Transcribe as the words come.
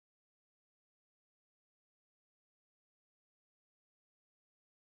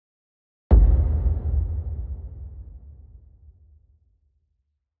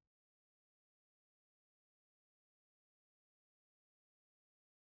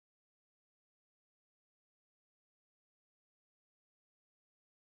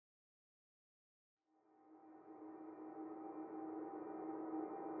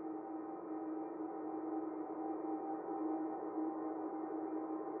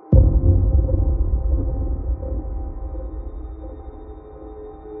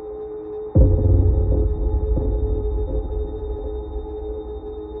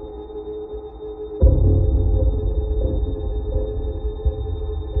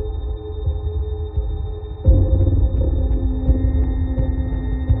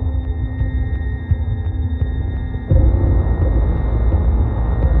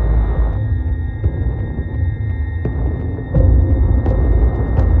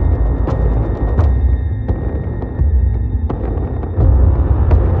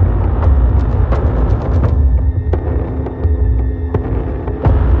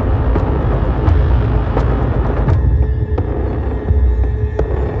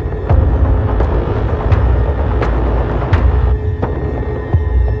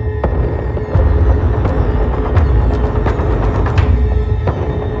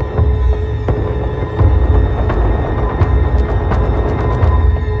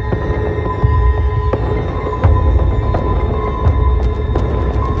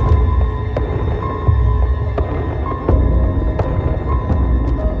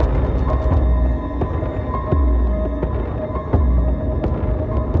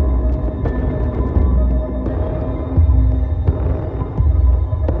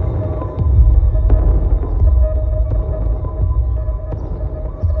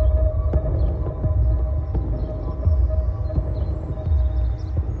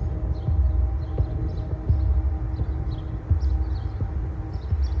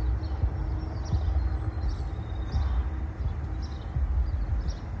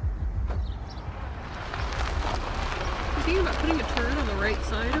right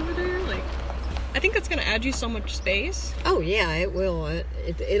side over there. Like, I think that's gonna add you so much space. Oh yeah, it will.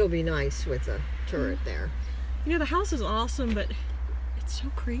 It'll be nice with a turret there. You know, the house is awesome, but it's so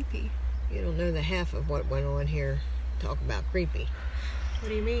creepy. You don't know the half of what went on here. Talk about creepy. What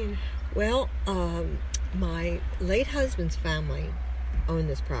do you mean? Well, my late husband's family owned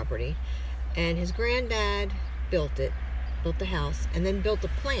this property, and his granddad built the house, and then built a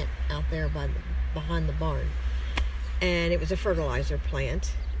plant out there behind the barn. And it was a fertilizer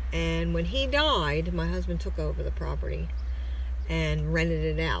plant. And when he died, my husband took over the property and rented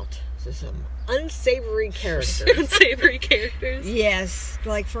it out to some unsavory characters. Unsavory characters? Yes.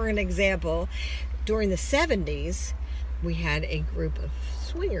 Like, for an example, during the 70s, we had a group of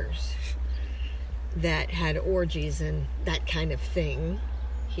swingers that had orgies and that kind of thing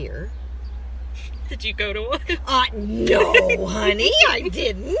here. Did you go to one? No, honey, I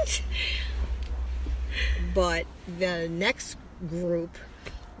didn't. But the next group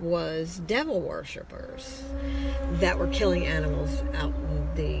was devil worshippers that were killing animals out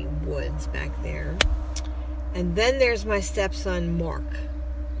in the woods back there. And then there's my stepson, Mark,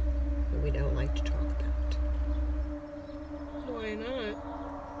 who we don't like to talk about. Why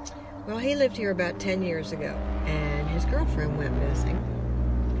not? Well, he lived here about 10 years ago, and his girlfriend went missing.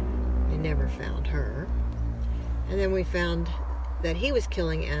 They never found her. And then we found that he was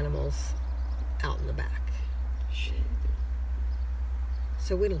killing animals out in the back. Shit.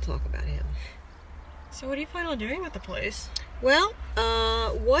 So we don't talk about him. So what do you plan on doing with the place? Well,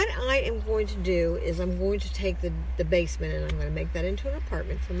 what I am going to do is I'm going to take the basement and I'm going to make that into an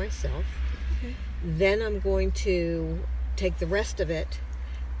apartment for myself. Okay. Then I'm going to take the rest of it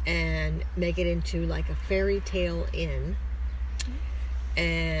and make it into like a fairy tale inn.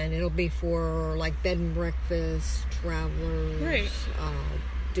 And it'll be for like bed and breakfast, travelers, right.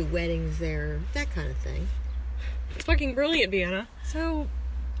 Do weddings there, that kind of thing. It's fucking brilliant, Vienna. So,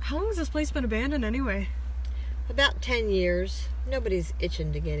 how long has this place been abandoned anyway? About 10 years. Nobody's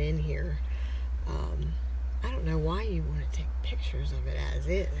itching to get in here. I don't know why you want to take pictures of it as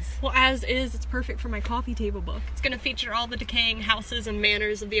is. Well, as is, it's perfect for my coffee table book. It's going to feature all the decaying houses and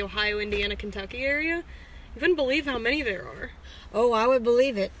manors of the Ohio, Indiana, Kentucky area. You wouldn't believe how many there are. Oh, I would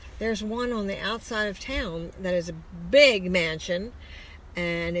believe it. There's one on the outside of town that is a big mansion,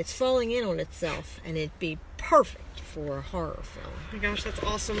 and it's falling in on itself, and it'd be perfect for a horror film. Oh my gosh, that's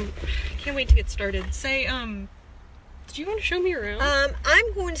awesome. I can't wait to get started. Say, did you want to show me around?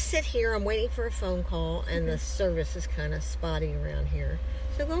 I'm going to sit here. I'm waiting for a phone call, and the service is kind of spotty around here.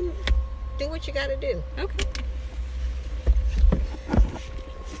 So go do what you got to do. Okay.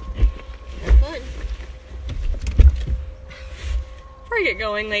 Have fun. Before I get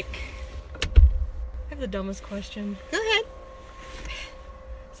going, like, I have the dumbest question. Go ahead.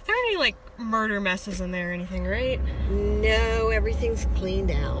 Is there any, like, murder messes in there or anything, right? No, everything's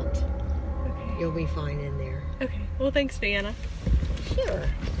cleaned out. Okay. You'll be fine in there. Okay. Well, thanks, Vienna. Sure.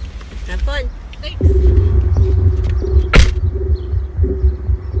 Have fun. Thanks.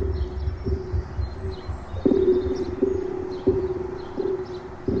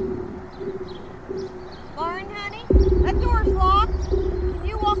 Lauren, honey, that door's locked. Can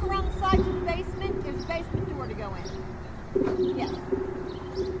you walk around the side to the basement? There's a basement door to go in. Yes.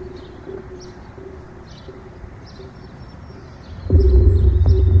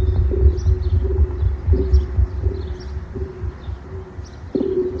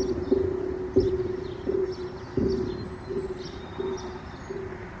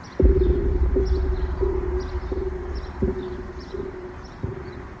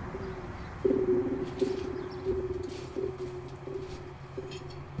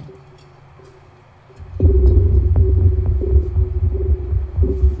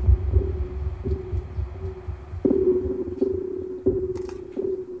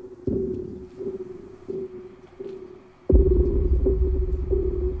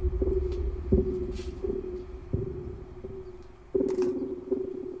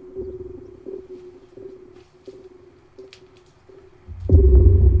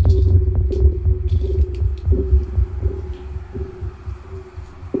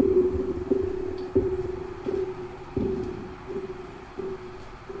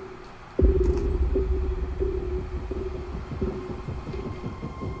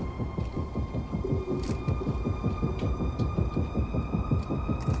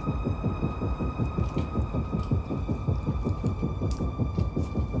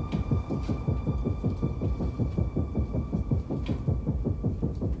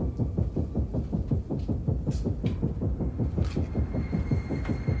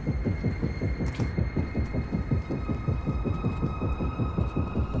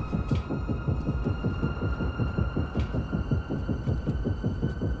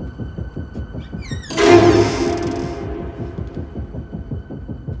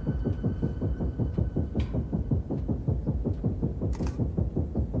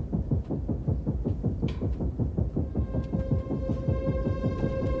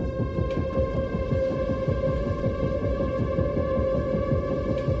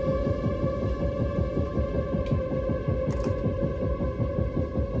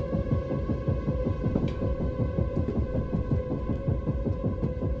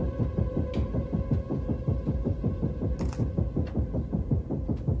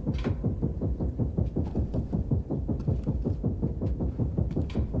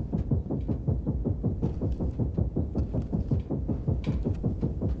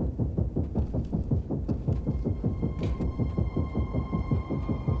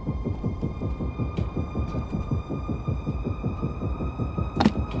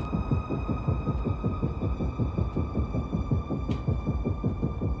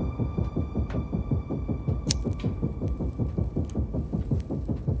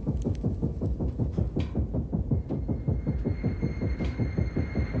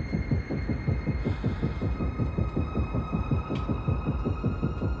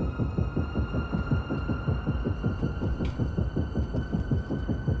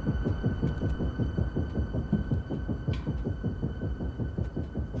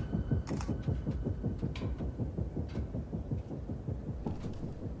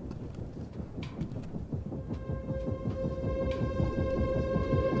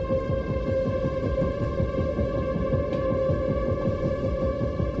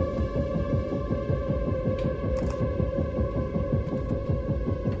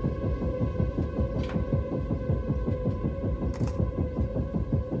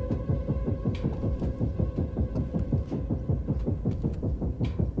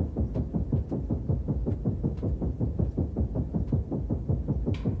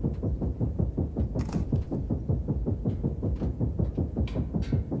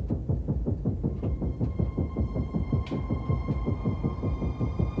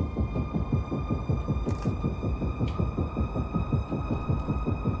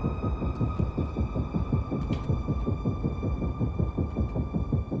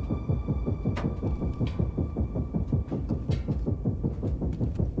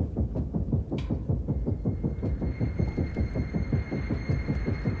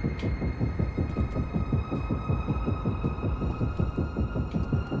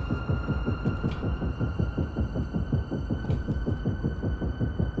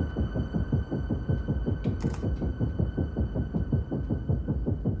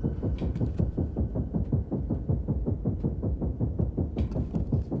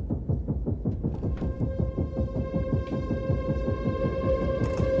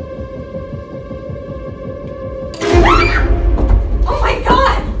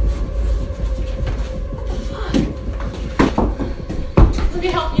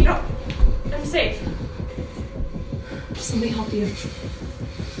 help you.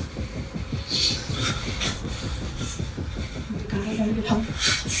 Oh God, I gotta get help.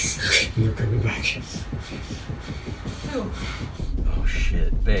 You're coming back. Who? Oh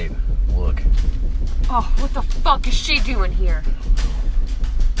shit, babe, look. Oh, what the fuck is she doing here?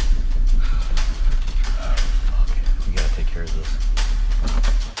 Fuck, we gotta take care of this.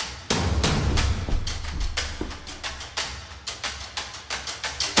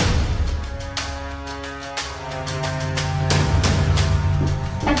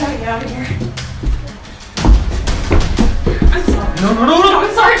 I gotta get out of here. I'm sorry. No,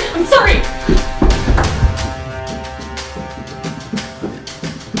 I'm sorry. I'm sorry.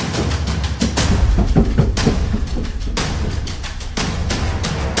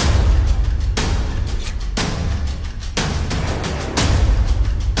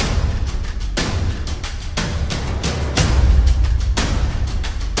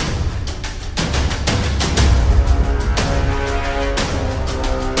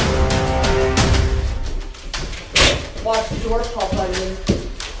 Watch the door pop on you.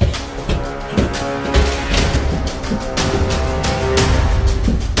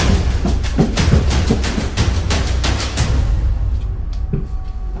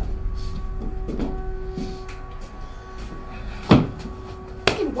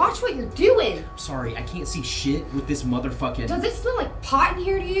 Fucking watch what you're doing! Sorry, I can't see shit with this motherfucking... Does it smell like pot in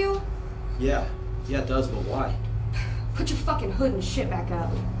here to you? Yeah, it does, but why? Put your fucking hood and shit back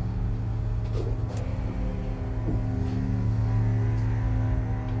up.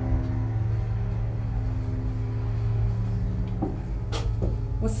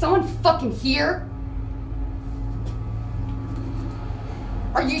 Was someone fucking here?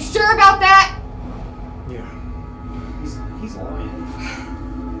 Are you sure about that? Yeah. He's lying.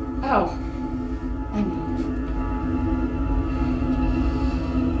 Oh. I mean.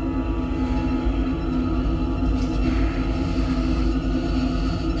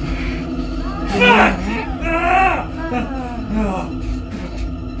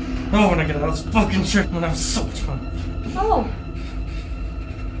 Oh, when I get out of this fucking trip, I'm gonna have so much fun. Oh.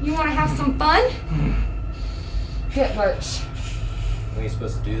 You wanna have some fun? Get Lurch. We ain't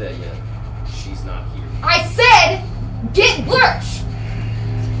supposed to do that yet. She's not here. I said, get Lurch!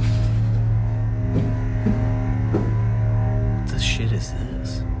 What the shit is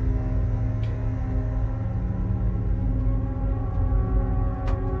this?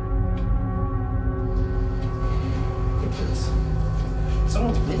 Look at this.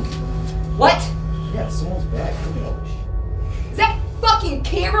 Someone's been... What? Yeah, someone's back. Look at all this shit. Is that fucking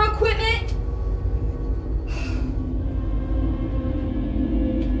camera equipment?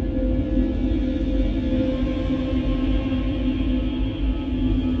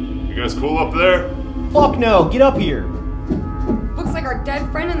 You guys cool up there? Fuck no! Get up here! Looks like our dead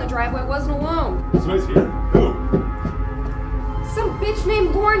friend in the driveway wasn't alone. Somebody's here. Who? Some bitch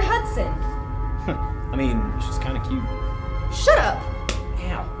named Lauren Hudson. I mean, she's kind of cute. Shut up!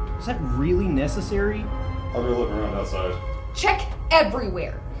 Ow. Is that really necessary? I'll go look around outside. Check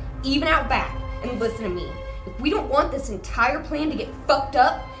everywhere, even out back, and listen to me. If we don't want this entire plan to get fucked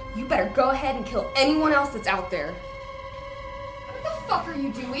up, you better go ahead and kill anyone else that's out there. What the fuck are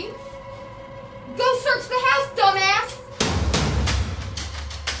you doing? Go search the house, dumbass!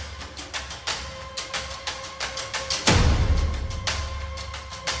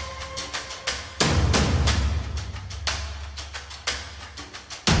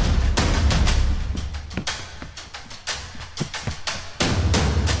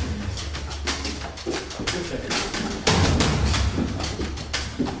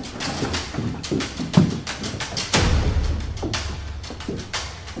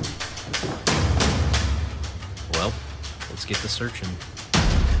 Well, let's get to searching.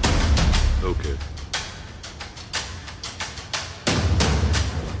 Okay.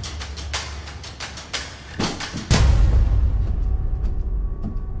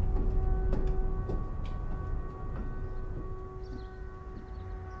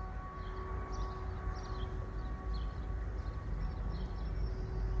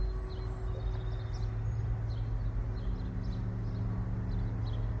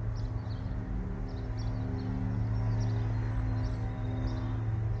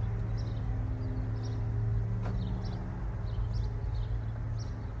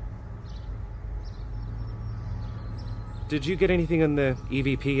 Did you get anything on the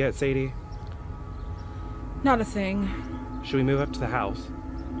EVP yet, Sadie? Not a thing. Should we move up to the house?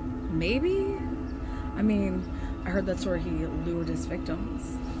 Maybe? I mean, I heard that's where he lured his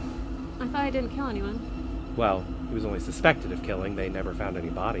victims. I thought I didn't kill anyone. Well, he was only suspected of killing. They never found any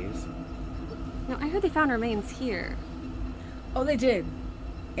bodies. No, I heard they found remains here. Oh, they did.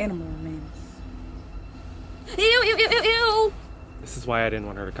 Animal remains. Ew, ew, ew, ew, ew. This is why I didn't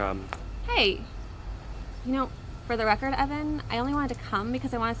want her to come. Hey, you know, for the record, Evan, I only wanted to come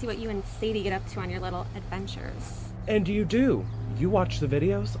because I want to see what you and Sadie get up to on your little adventures. And you do. You watch the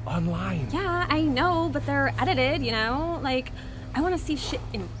videos online. Yeah, I know, but they're edited, you know? Like, I want to see shit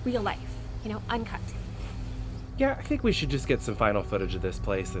in real life, you know, uncut. Yeah, I think we should just get some final footage of this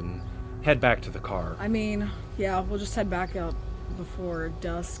place and head back to the car. I mean, yeah, we'll just head back up before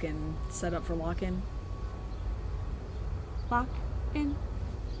dusk and set up for lock-in. Lock-in?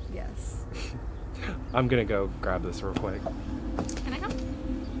 Yes. I'm gonna go grab this real quick. Can I come?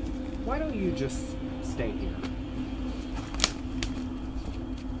 Why don't you just stay here?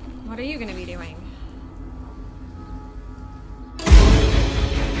 What are you gonna be doing?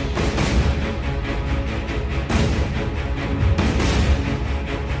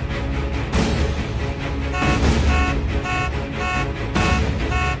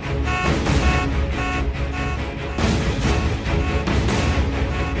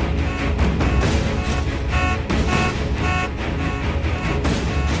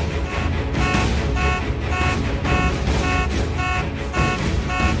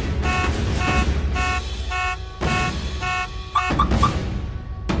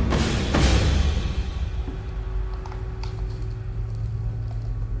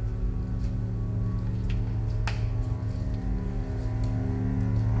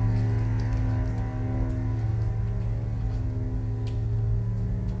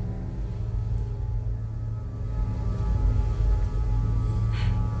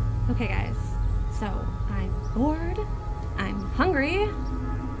 Okay guys, so I'm bored, I'm hungry,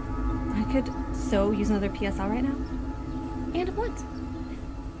 I could so use another PSL right now, and a blunt,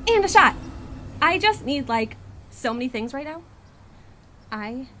 and a shot. I just need like so many things right now.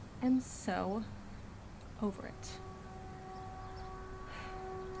 I am so over it.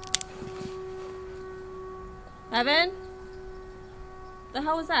 Evan? The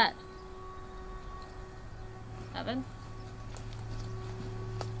hell was that? Evan?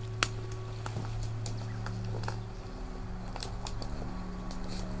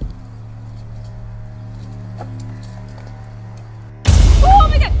 Oh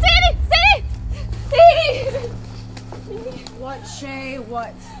my god! Sadie! Sadie! Sadie! What, Shay?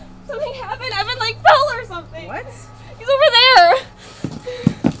 What? Something happened. Evan like fell or something. What? He's over there.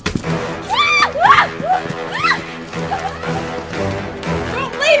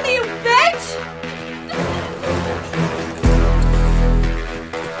 Don't leave me, you bitch!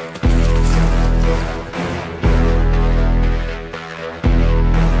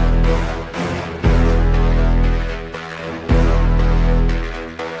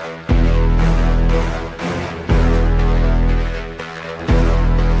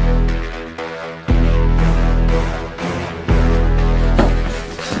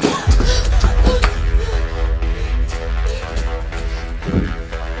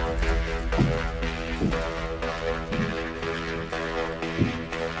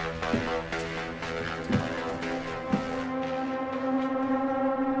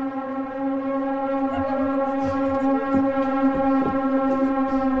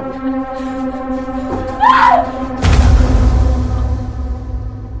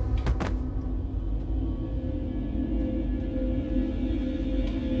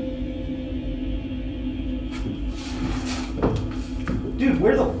 Dude,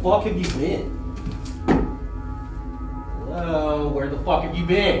 where the fuck have you been? Hello, where the fuck have you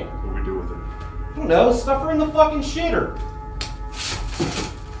been? What do we do with her? I don't know, stuff her in the fucking shitter.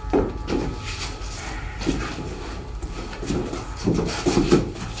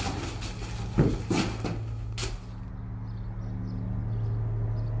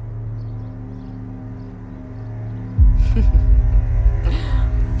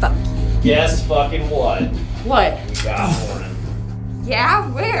 Fuck you. Guess fucking what? What? We got morning.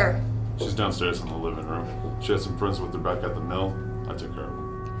 Yeah? Where? She's downstairs in the living room. She had some friends with her back at the mill. I took care of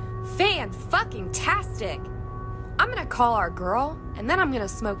them. Fan-fucking-tastic! I'm gonna call our girl, and then I'm gonna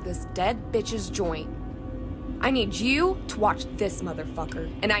smoke this dead bitch's joint. I need you to watch this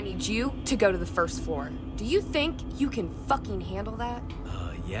motherfucker, and I need you to go to the first floor. Do you think you can fucking handle that?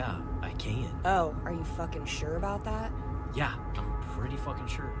 Yeah, I can. Oh, are you fucking sure about that? Yeah, I'm pretty fucking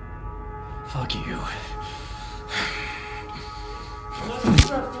sure. Fuck you. What's the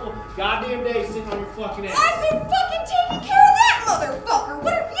stressful goddamn day sitting on your fucking ass? I've been fucking taking care of that motherfucker!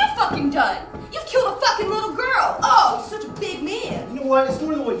 What have you fucking done? You've killed a fucking little girl! Oh, you're such a big man! You know what? It's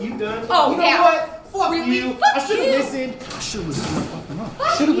more than what you've done. Oh, you know yeah. what? Fuck Really? you. Fuck I should have you. listened. I should have listened to my fucking mom.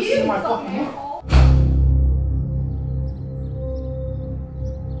 Fuck Should have listened you, to my fucking fucking mom. asshole.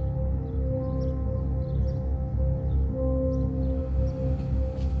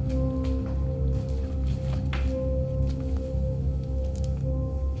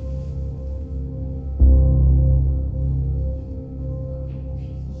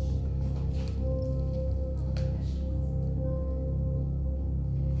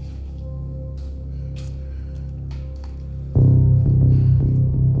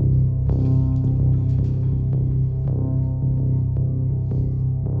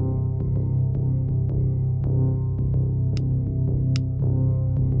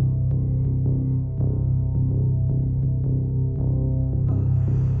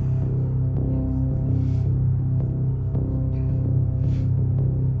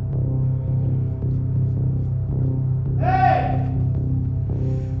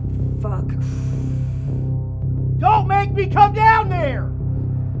 me come down there!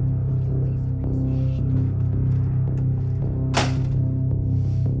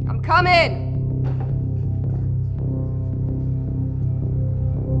 I'm coming!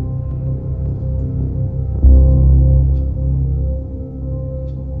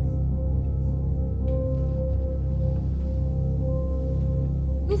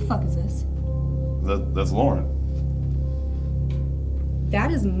 Who the fuck is this? That's Lauren.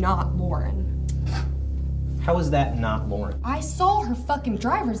 That is not Lauren. How is that not Lauren? I saw her fucking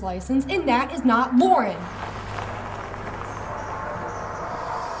driver's license, and that is not Lauren.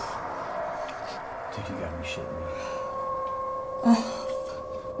 Dude, you gotta be shitting me.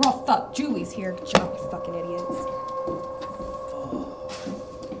 Well, fuck, Julie's here. Good job, you fucking idiots.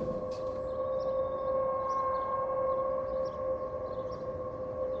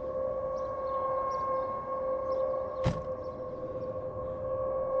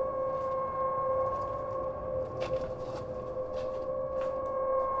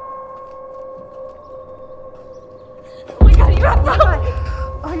 Oh my god, you have to.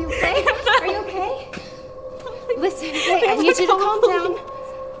 Are you okay? Are you okay? Listen, hey, I need you to calm down.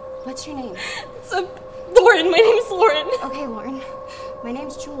 What's your name? It's Lauren. My name's Lauren. Okay, Lauren. My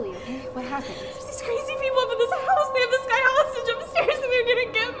name's Julie, okay? What happened? There's these crazy people up in this house. They have this guy hostage upstairs and they're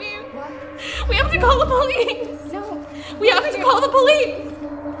gonna get me. What? We have to call the police. No. We have to call the police.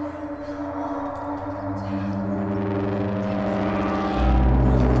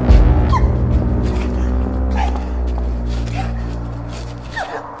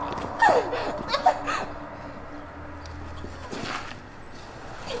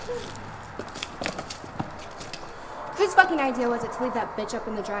 Whose fucking idea was it to leave that bitch up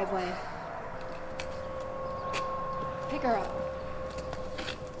in the driveway? Pick her up.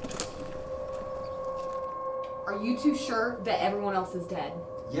 Are you two sure that everyone else is dead?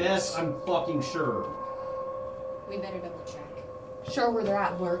 Yes, I'm fucking sure. We better double check. Show where they're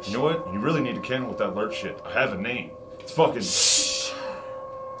at, Lurch. You know what? You really need to cancel with that lurch shit. I have a name. It's fucking...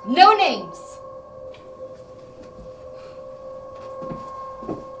 No names!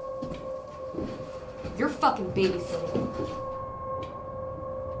 You're fucking babysitting.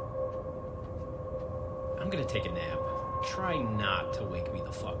 I'm gonna take a nap. Try not to wake me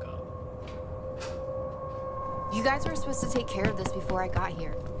the fuck up. You guys were supposed to take care of this before I got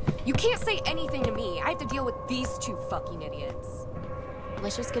here. You can't say anything to me. I have to deal with these two fucking idiots.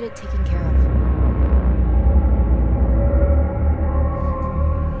 Let's just get it taken care of.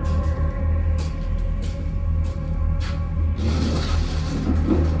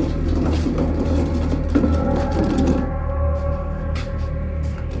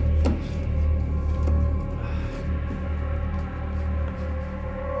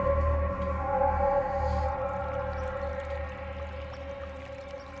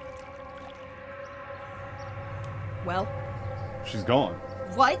 Well? She's gone.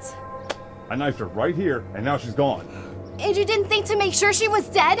 What? I knifed her right here, and now she's gone. And you didn't think to make sure she was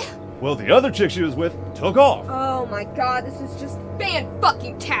dead? Well, the other chick she was with took off. Oh my god, this is just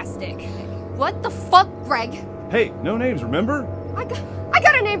fan-fucking-tastic. What the fuck, Greg? Hey, no names, remember? I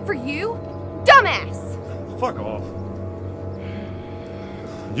got a name for you. Dumbass. Fuck off.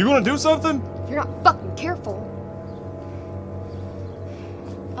 You gonna do something? If you're not fucking careful.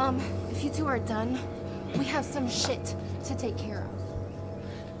 If you two are done, we have some shit to take care of.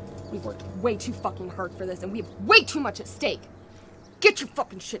 We've worked way too fucking hard for this, and we have way too much at stake. Get your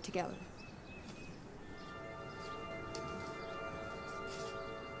fucking shit together.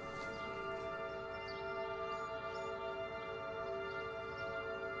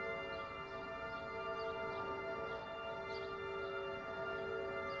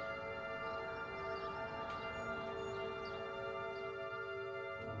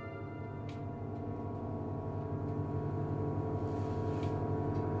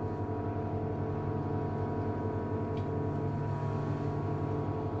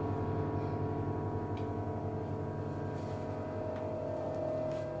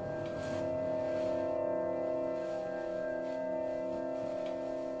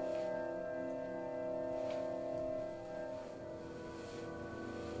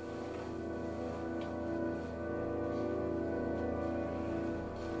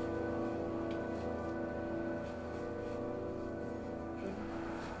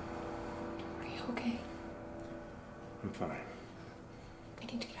 Okay. I'm fine. I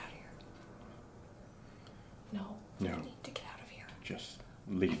need to get out of here. No. No. I need to get out of here. Just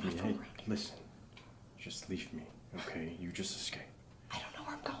leave me. phone Hey, around here. listen. Just leave me, okay? You just escape. I don't know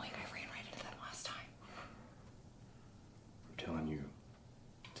where I'm going. I ran right into them last time. I'm telling you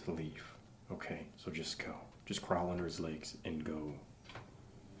to leave, okay? So just go. Just crawl under his legs and go.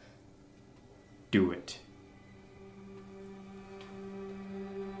 Do it.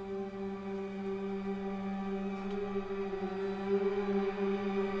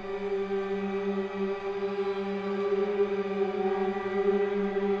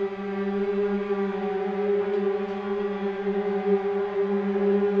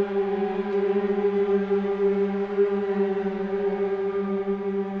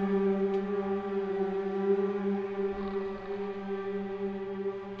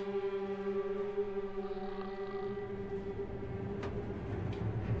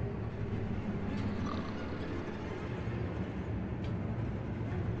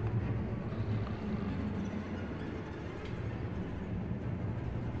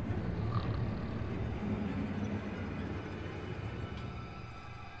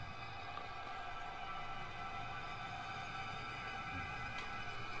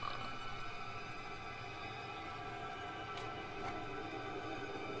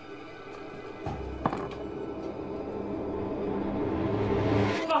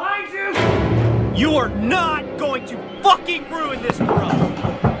 You're not going to fucking ruin this, bro!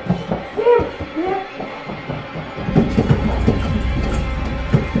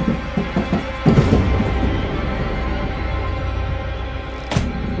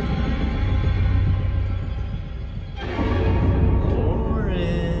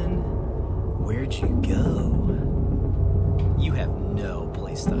 Lauren, where'd you go? You have no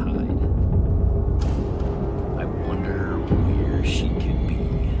place to hide. I wonder where she could be.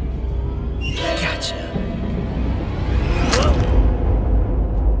 Gotcha.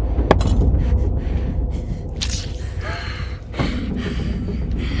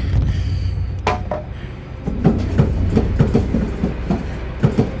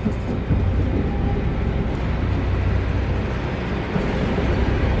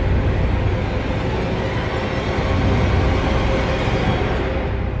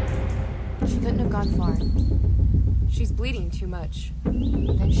 She couldn't have gone far. She's bleeding too much.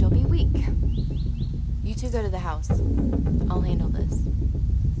 Then she'll be weak. You two go to the house. I'll handle this.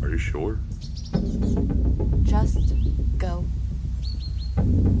 Are you sure? Just go.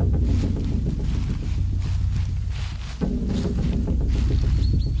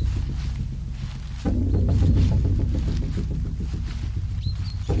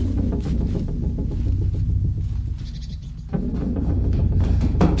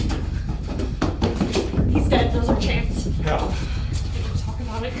 He's dead. There's our chance. No. Talk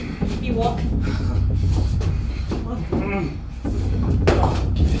about it. You walk.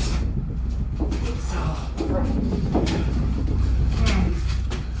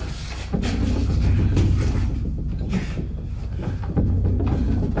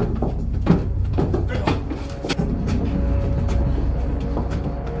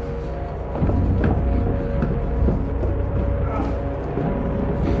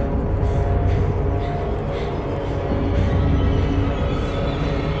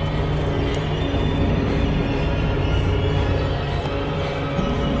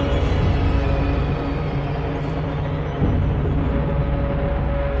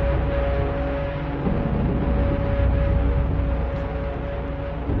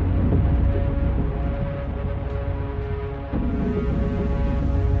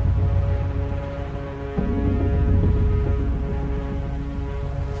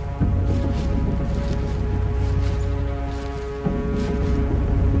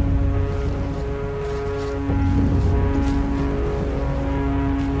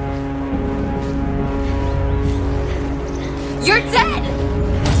 You're dead!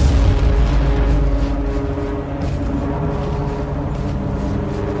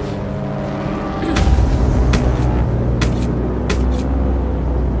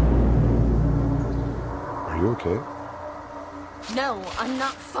 Are you okay? No, I'm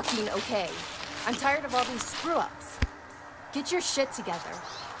not fucking okay. I'm tired of all these screw-ups. Get your shit together.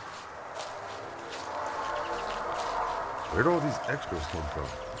 Where do all these extras come from?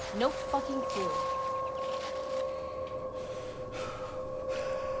 No fucking clue.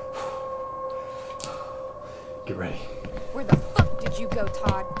 Get ready. Where the fuck did you go,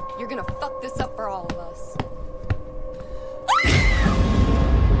 Todd? You're gonna fuck this up for all of us.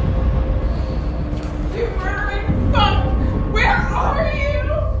 You murdering fuck! Where are you?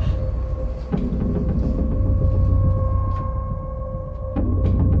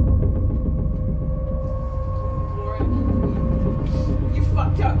 Lauren, you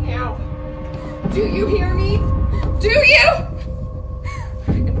fucked up now. Do you hear me? Do you?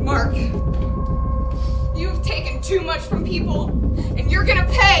 And Mark, you've taken too much from people, and you're gonna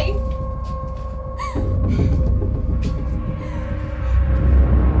pay.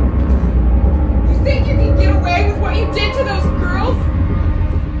 Think you can get away with what you did to those girls?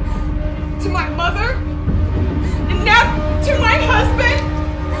 To my mother? And now to my husband?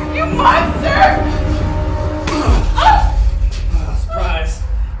 You monster! Surprise.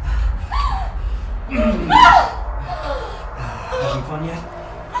 Having fun yet?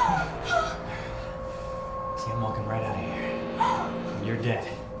 See, I'm walking right out of here. You're dead.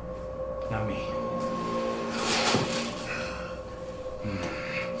 Not me.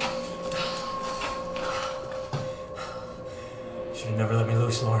 Should've never let me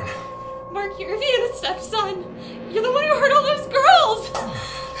loose, Lauren. Mark, you're Vienna's stepson. You're the one who hurt all those girls.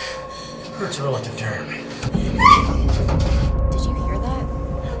 Hurt's a relative term. Did you hear that?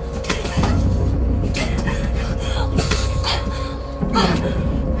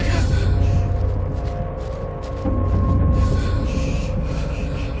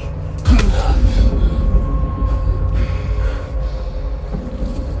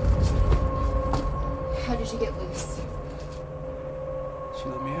 How did you get loose? She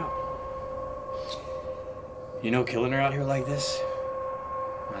let me out. You know, killing her out here like this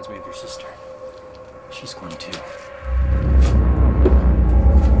reminds me of your sister. She's going too.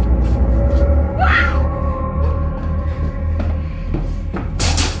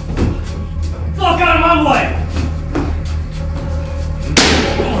 Fuck out of my way!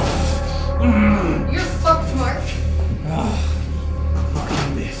 You're fucked, Mark.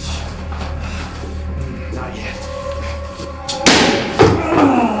 Fucking bitch. Not yet.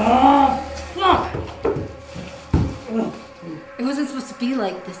 Fuck! It wasn't supposed to be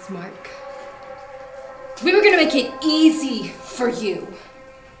like this, Mark. We were gonna make it easy for you.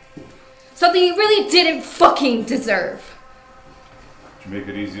 Something you really didn't fucking deserve. Did you make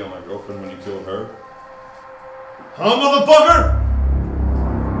it easy on my girlfriend when you killed her? Huh, motherfucker?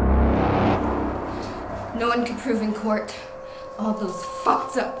 No one could prove in court all those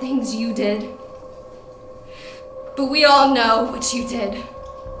fucked up things you did. But we all know what you did.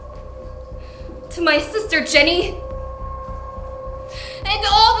 To my sister Jenny. And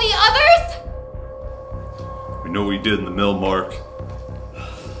all the others. We know what you did in the mill, Mark.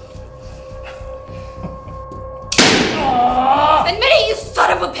 Admit it, you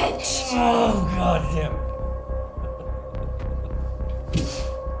son of a bitch! Oh, god damn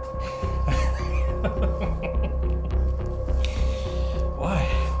Why?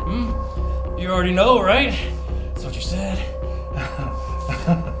 You already know, right? That's what you said.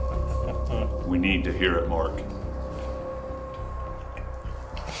 We need to hear it, Mark.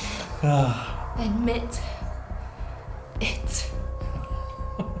 Admit it.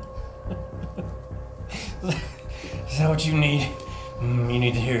 Is that what you need? You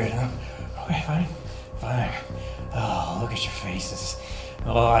need to hear it, huh? Okay, fine. Oh, look at your faces.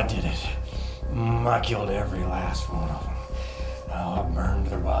 Oh, I did it. I killed every last one of them. Oh, I burned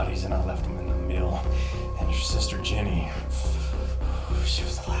their bodies and I left them in the mill. And your sister Jenny, she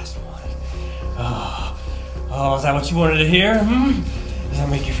was the last one. Oh, is that what you wanted to hear? Does that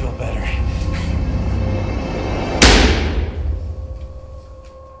make you feel better?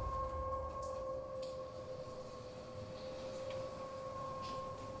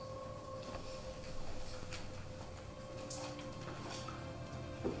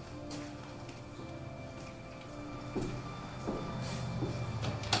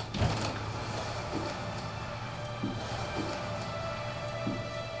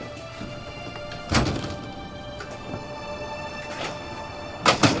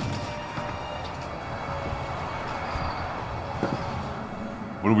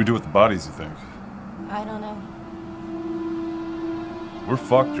 What do we do with the bodies, you think? I don't know. We're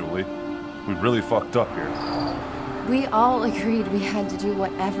fucked, Julie. We really fucked up here. We all agreed we had to do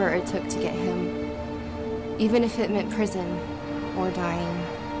whatever it took to get him. Even if it meant prison or dying.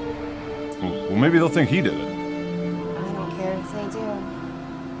 Well, maybe they'll think he did it. I don't care if they do.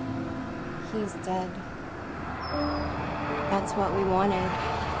 He's dead. That's what we wanted.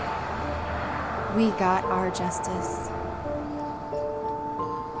 We got our justice.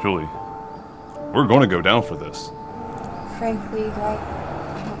 Julie, we're going to go down for this. Frankly, Greg,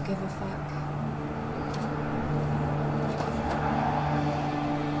 I don't give a fuck.